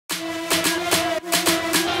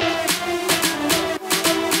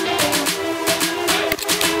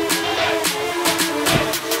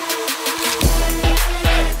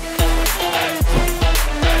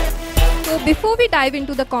we dive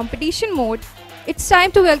into the competition mode, it's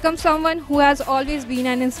time to welcome someone who has always been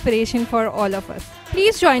an inspiration for all of us.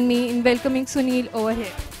 Please join me in welcoming Sunil over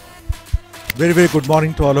here. Very, very good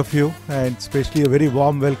morning to all of you, and especially a very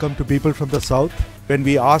warm welcome to people from the south. When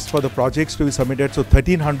we asked for the projects to be submitted, so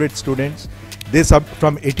 1300 students, they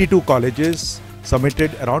from 82 colleges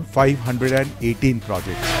submitted around 518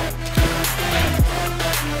 projects.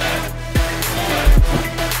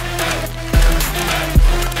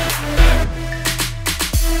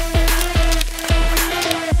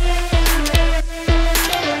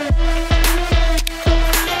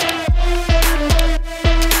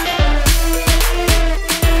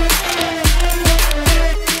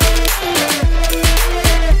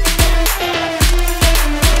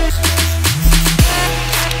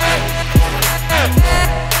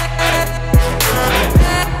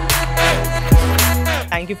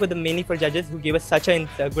 Thank you for the meaningful judges who gave us such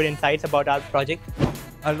good insights about our project.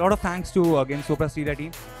 A lot of thanks to again Sopra Steria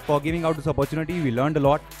team for giving out this opportunity. We learned a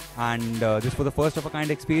lot, and this was the first of a kind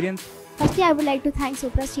experience. Firstly, I would like to thank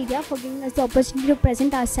Sopra Steria for giving us the opportunity to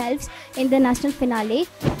present ourselves in the national finale.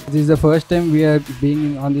 This is the first time we are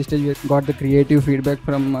being on this stage. We got the creative feedback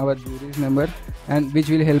from our jury's member, and which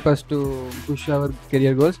will help us to push our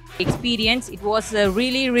career goals. Experience. It was a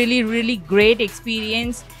really great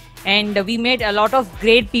experience, and we met a lot of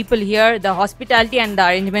great people here. The hospitality and the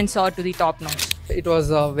arrangements are to the top notch. It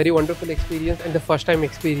was a very wonderful experience and the first time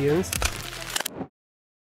experience.